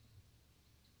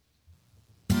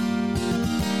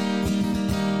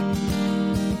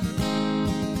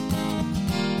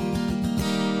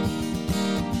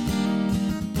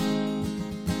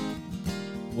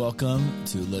Welcome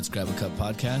to Let's Grab a Cup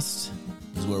podcast.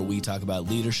 This is where we talk about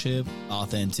leadership,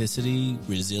 authenticity,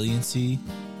 resiliency.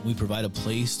 We provide a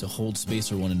place to hold space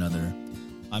for one another.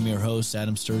 I'm your host,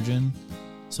 Adam Sturgeon.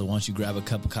 So why don't you grab a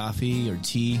cup of coffee or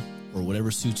tea or whatever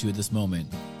suits you at this moment.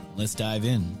 Let's dive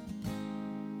in.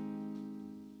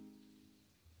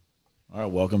 All right,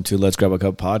 welcome to Let's Grab a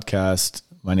Cup podcast.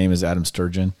 My name is Adam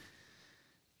Sturgeon.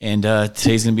 And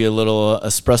today's going to be a little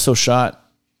espresso shot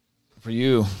for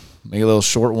you. Make a little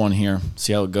short one here.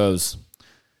 See how it goes.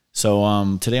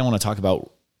 So today I want to talk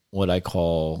about what I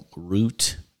call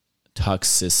root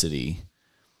toxicity.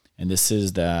 And this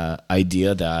is the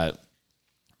idea that,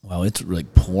 wow, it's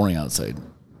like pouring outside.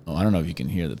 Oh, I don't know if you can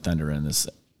hear the thunder in this,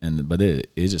 but it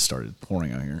just started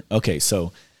pouring out here. Okay,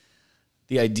 so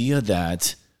the idea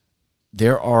that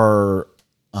there are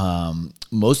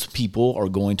most people are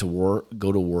going to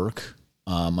go to work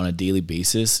on a daily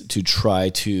basis to try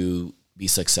to be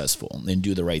successful and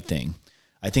do the right thing.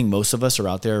 I think most of us are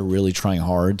out there really trying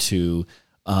hard to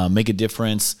make a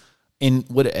difference in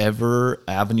whatever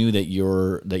avenue that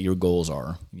your goals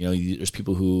are. You know, there's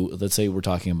people who, let's say we're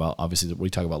talking about, obviously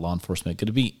we talk about law enforcement. Could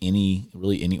it be any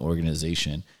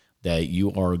organization that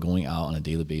you are going out on a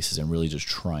daily basis and really just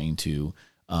trying to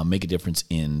make a difference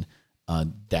in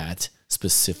that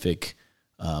specific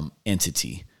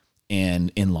entity?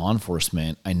 And in law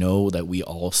enforcement, I know that we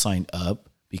all signed up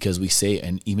because we say,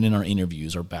 and even in our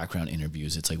interviews, our background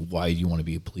interviews, it's like, why do you want to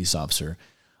be a police officer?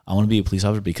 I want to be a police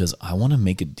officer because I want to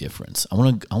make a difference. I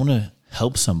want to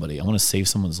help somebody. I want to save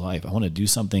someone's life. I want to do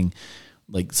something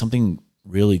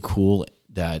really cool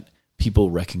that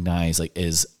people recognize like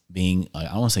as being, I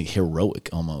don't want to say heroic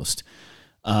almost.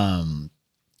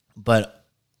 But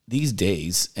these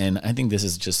days, and I think this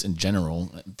is just in general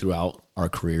throughout our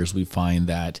careers, we find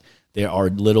that there are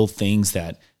little things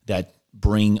that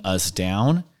bring us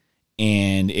down,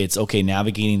 and it's okay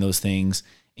navigating those things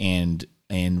and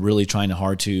really trying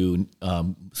hard to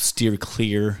steer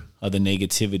clear of the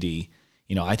negativity.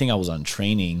 You know, I think I was on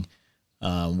training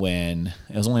when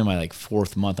it was only my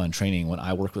fourth month on training when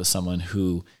I worked with someone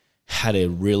who had a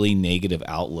really negative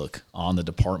outlook on the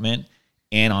department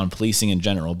and on policing in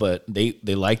general. But they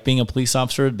like being a police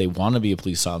officer. They want to be a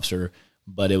police officer,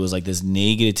 but it was like this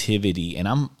negativity.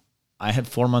 And I had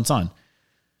 4 months on.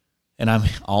 And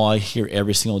all I hear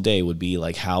every single day would be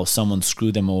like how someone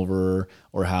screwed them over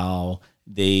or how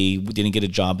they didn't get a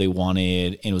job they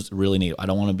wanted. And it was really negative. I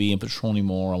don't want to be in patrol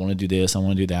anymore. I want to do this. I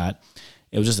want to do that.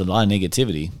 It was just a lot of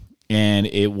negativity. And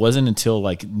it wasn't until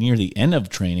near the end of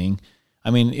training.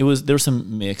 I mean, there were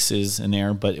some mixes in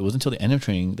there, but it wasn't until the end of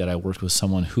training that I worked with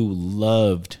someone who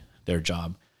loved their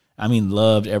job. I mean,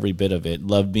 loved every bit of it.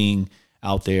 Loved being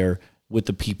out there with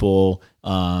the people,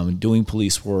 doing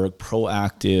police work,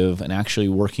 proactive, and actually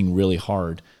working really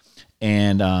hard.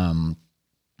 And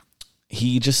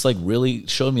he just really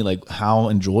showed me how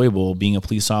enjoyable being a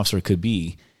police officer could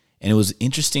be. And it was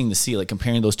interesting to see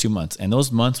comparing those 2 months. And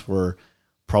those months were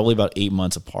probably about 8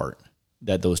 months apart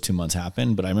that those 2 months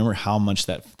happened. But I remember how much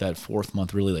that fourth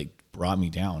month really brought me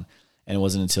down. And it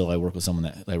wasn't until I worked with someone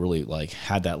that really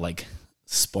had that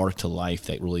spark to life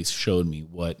that really showed me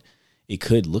what it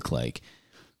could look like.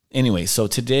 Anyway, so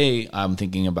today I'm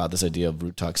thinking about this idea of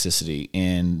root toxicity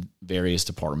in various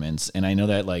departments. And I know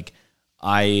that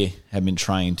I have been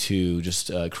trying to just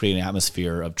create an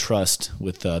atmosphere of trust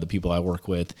with the people I work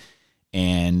with,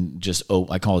 and just,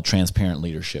 I call it transparent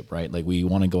leadership, right? We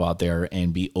want to go out there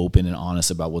and be open and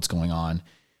honest about what's going on.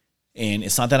 And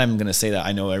it's not that I'm going to say that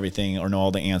I know everything or know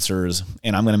all the answers,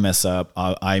 and I'm going to mess up.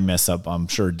 I mess up, I'm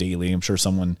sure, daily. I'm sure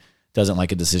someone doesn't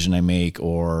like a decision I make,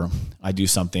 or I do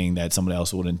something that somebody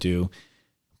else wouldn't do.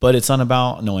 But it's not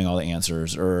about knowing all the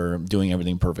answers or doing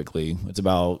everything perfectly. It's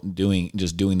about doing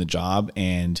the job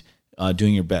and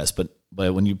doing your best. But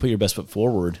when you put your best foot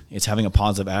forward, it's having a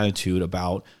positive attitude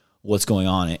about what's going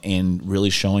on and really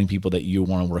showing people that you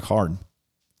want to work hard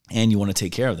and you want to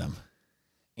take care of them.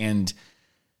 And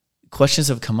questions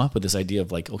have come up with this idea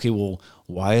of okay, well,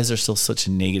 why is there still such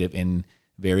a negative in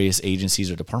various agencies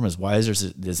or departments? Why is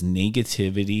there this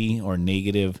negativity or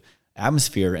negative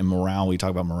atmosphere and morale? We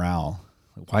talk about morale.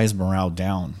 Why is morale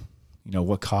down? You know,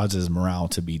 what causes morale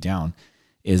to be down?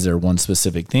 Is there one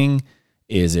specific thing?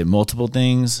 Is it multiple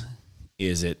things?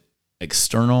 Is it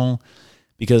external?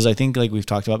 Because I think we've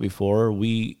talked about before,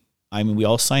 we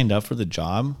all signed up for the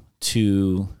job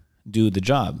to do the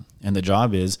job. And the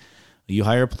job is you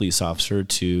hire a police officer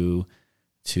to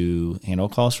handle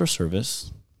calls for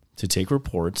service, to take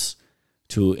reports,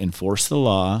 to enforce the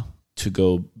law, to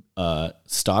go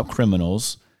stop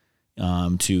criminals,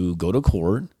 to go to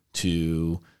court,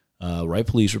 to write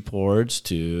police reports,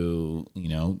 to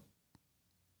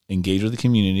engage with the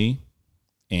community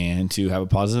and to have a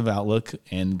positive outlook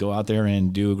and go out there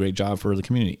and do a great job for the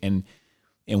community. And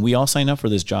we all sign up for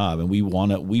this job, and we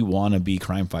want to be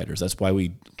crime fighters. That's why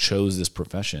we chose this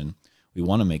profession. We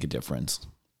want to make a difference.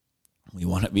 We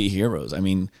want to be heroes. I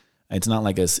mean, it's not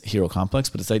like a hero complex,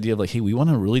 but it's the idea of like, hey, we want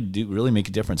to really make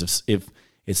a difference. If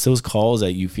it's those calls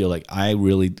that you feel like I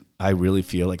really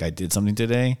feel like I did something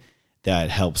today that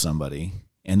helped somebody,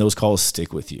 and those calls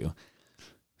stick with you.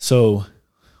 So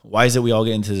why is it we all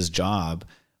get into this job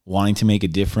wanting to make a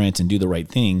difference and do the right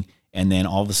thing, and then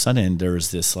all of a sudden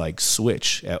there's this like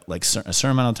switch at like a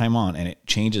certain amount of time on, and it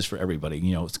changes for everybody?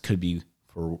 You know, it could be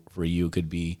for you, it could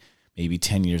be maybe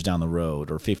 10 years down the road,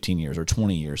 or 15 years, or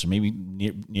 20 years, or maybe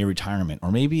near retirement,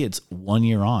 or maybe it's 1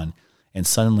 year on, and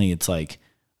suddenly it's like,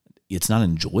 it's not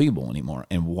enjoyable anymore.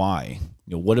 And why?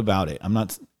 You know, what about it? I'm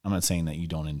not saying that you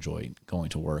don't enjoy going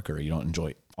to work, or you don't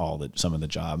enjoy some of the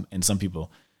job. And some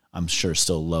people, I'm sure,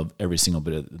 still love every single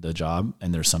bit of the job.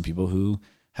 And there's some people who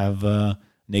have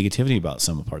negativity about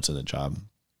some parts of the job.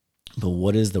 But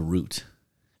what is the root?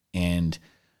 And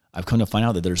I've come to find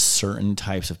out that there's certain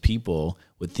types of people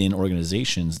within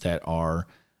organizations that are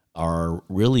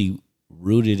really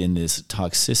rooted in this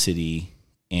toxicity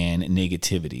and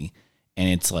negativity. And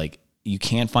it's like, you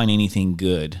can't find anything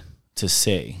good to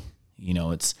say. You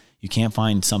know, you can't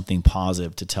find something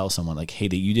positive to tell someone like, hey,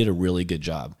 that you did a really good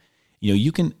job. You know,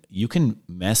 you can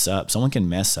mess up. Someone can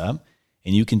mess up,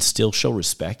 and you can still show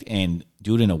respect and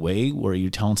do it in a way where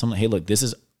you're telling someone, hey, look, this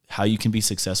is how you can be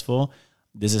successful.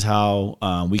 This is how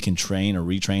we can train or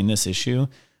retrain this issue.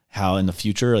 How in the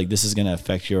future, like, this is going to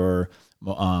affect your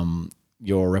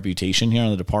reputation here in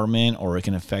the department, or it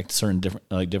can affect certain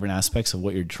different aspects of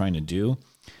what you're trying to do.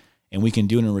 And we can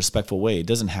do it in a respectful way. It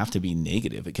doesn't have to be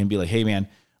negative. It can be like, hey man,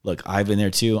 look, I've been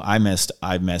there too. I've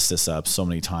messed this up so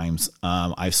many times.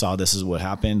 I saw this is what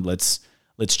happened. Let's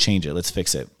change it. Let's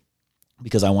fix it,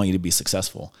 because I want you to be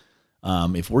successful.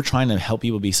 If we're trying to help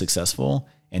people be successful,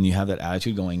 and you have that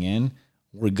attitude going in,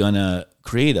 we're gonna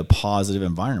create a positive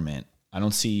environment. I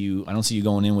don't see you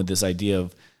going in with this idea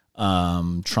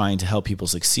of trying to help people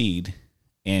succeed,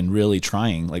 and really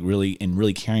trying, like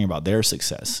really caring about their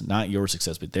success, not your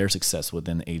success, but their success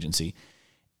within the agency,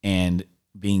 and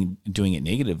doing it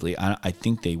negatively. I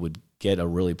think they would get a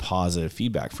really positive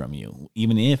feedback from you,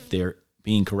 even if they're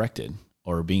being corrected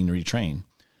or being retrained.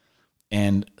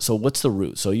 And so what's the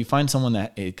root? So you find someone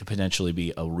that it could potentially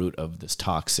be a root of this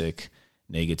toxic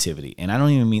negativity. And I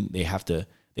don't even mean they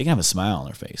can have a smile on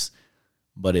their face,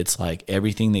 but it's like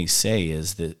everything they say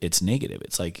is that it's negative.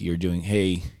 It's like you're doing,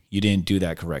 hey, you didn't do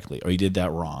that correctly, or you did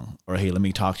that wrong, or hey, let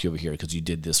me talk to you over here because you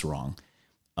did this wrong.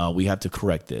 We have to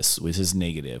correct this. This is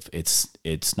negative.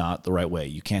 It's not the right way.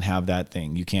 You can't have that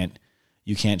thing. You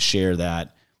can't share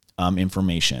that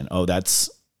information. Oh, that's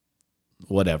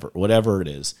whatever it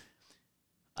is.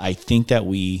 I think that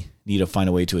we need to find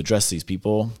a way to address these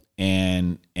people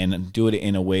and do it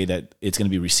in a way that it's going to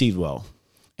be received well.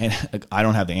 And I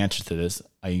don't have the answer to this.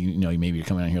 Maybe you're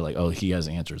coming out here like, oh, he has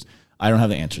answers. I don't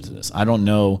have the answer to this. I don't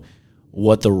know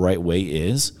what the right way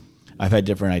is. I've had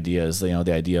different ideas, the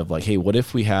idea of like, hey, what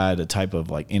if we had a type of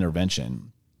like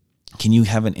intervention? Can you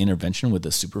have an intervention with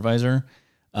a supervisor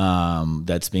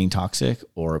that's being toxic,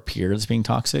 or a peer that's being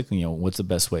toxic? What's the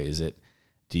best way?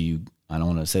 I don't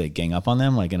want to say gang up on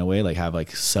them, like in a way, like have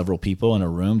like several people in a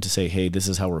room to say, hey, this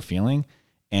is how we're feeling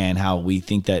and how we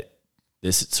think that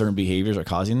this certain behaviors are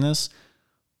causing this.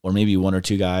 Or maybe one or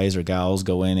two guys or gals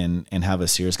go in and have a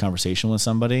serious conversation with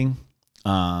somebody.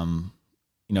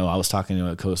 I was talking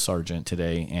to a co-sergeant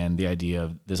today, and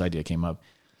this idea came up,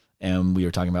 and we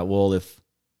were talking about, well, if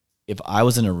I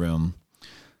was in a room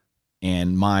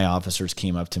and my officers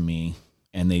came up to me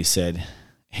and they said,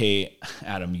 hey,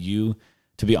 Adam,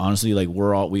 to be honest with you,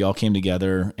 like we all came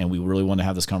together and we really want to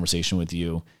have this conversation with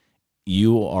you.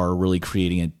 You are really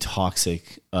creating a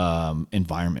toxic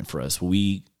environment for us.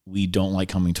 We don't like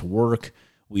coming to work.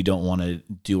 We don't want to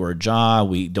do our job.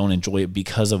 We don't enjoy it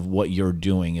because of what you're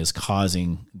doing is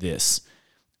causing this.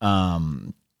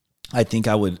 I think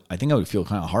I would feel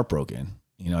kind of heartbroken.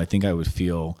 I think I would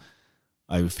feel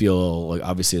like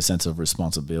obviously a sense of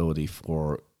responsibility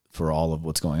for all of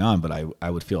what's going on, but I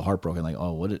would feel heartbroken. Like,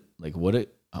 oh, what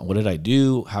did I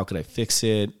do? How could I fix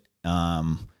it?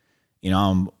 I'm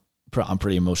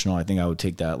pretty emotional. I think I would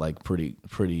take that like pretty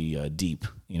deep,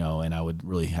 and I would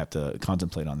really have to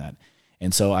contemplate on that.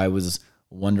 And so I was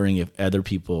wondering if other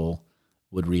people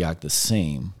would react the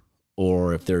same,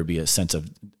 or if there would be a sense of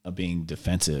being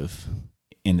defensive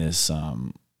in this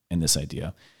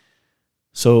idea.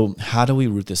 So how do we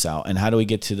root this out, and how do we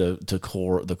get to the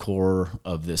core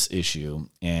of this issue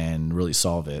and really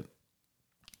solve it?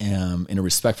 in a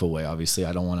respectful way. Obviously,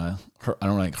 I don't want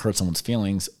to hurt someone's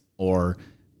feelings or,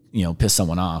 piss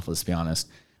someone off. Let's be honest.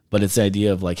 But it's the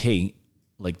idea of like, hey,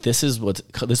 like this is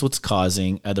what's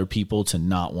causing other people to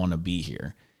not want to be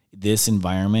here. This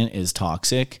environment is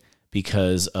toxic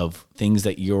because of things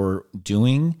that you're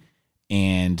doing,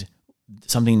 and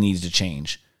something needs to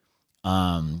change.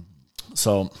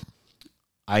 So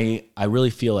I really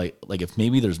feel like if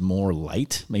maybe there's more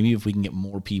light, maybe if we can get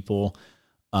more people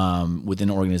within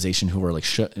an organization who are like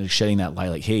shedding that light,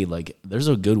 like, hey, like there's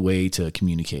a good way to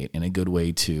communicate and a good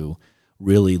way to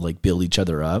really like build each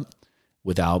other up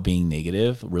without being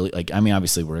negative. Really, like, I mean,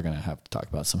 obviously we're going to have to talk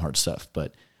about some hard stuff,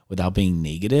 but without being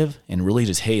negative, and really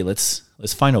just, hey, let's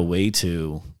find a way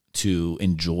to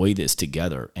enjoy this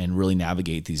together and really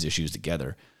navigate these issues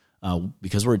together.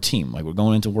 Because we're a team. Like, we're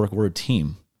going into work, we're a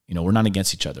team. We're not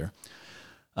against each other.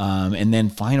 And then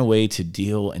find a way to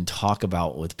deal and talk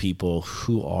about with people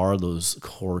who are those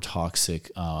core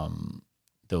toxic,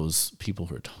 those people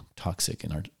who are toxic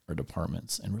in our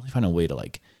departments, and really find a way to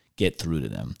like get through to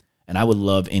them. And I would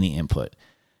love any input.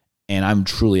 And I'm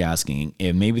truly asking,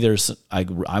 and maybe I'm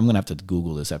going to have to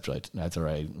Google this after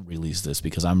I release this,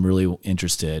 because I'm really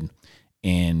interested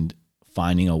in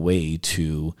finding a way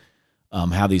to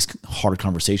have these hard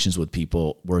conversations with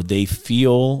people where they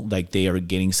feel like they are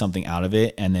getting something out of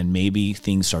it, and then maybe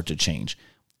things start to change.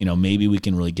 Maybe we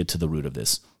can really get to the root of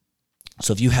this.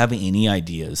 So if you have any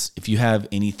ideas, if you have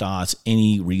any thoughts,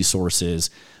 any resources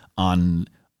on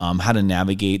how to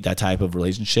navigate that type of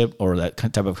relationship or that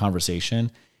type of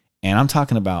conversation, and I'm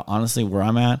talking about honestly where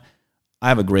I'm at, I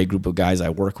have a great group of guys I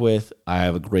work with. I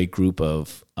have a great group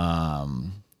of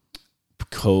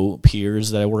co-peers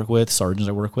that I work with, sergeants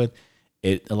I work with.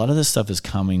 A lot of this stuff is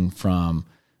coming from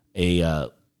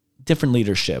a different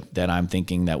leadership that I'm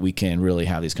thinking that we can really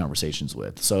have these conversations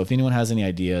with. So if anyone has any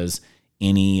ideas,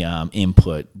 any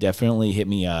input, definitely hit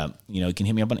me up. You can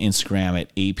hit me up on Instagram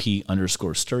at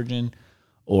AP_Sturgeon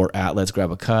or at Let's Grab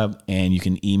a Cup, and you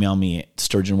can email me at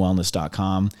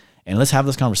sturgeonwellness.com, and let's have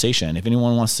this conversation. If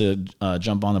anyone wants to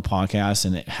jump on the podcast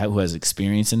and who has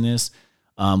experience in this,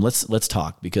 let's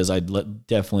talk, because I'd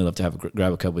definitely love to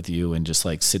grab a cup with you and just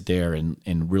like sit there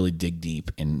and really dig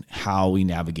deep in how we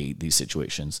navigate these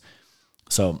situations.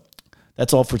 So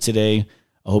that's all for today.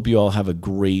 I hope you all have a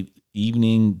great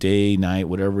evening, day, night,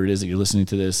 whatever it is that you're listening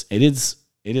to this. It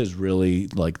is really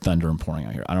like thunder and pouring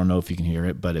out here. I don't know if you can hear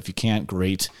it, but if you can't,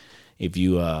 great. If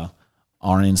you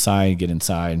aren't inside, get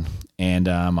inside, and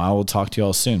I will talk to you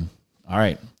all soon. All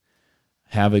right.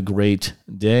 Have a great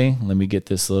day. Let me get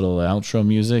this little outro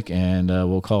music, and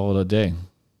we'll call it a day.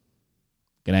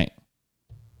 Good night.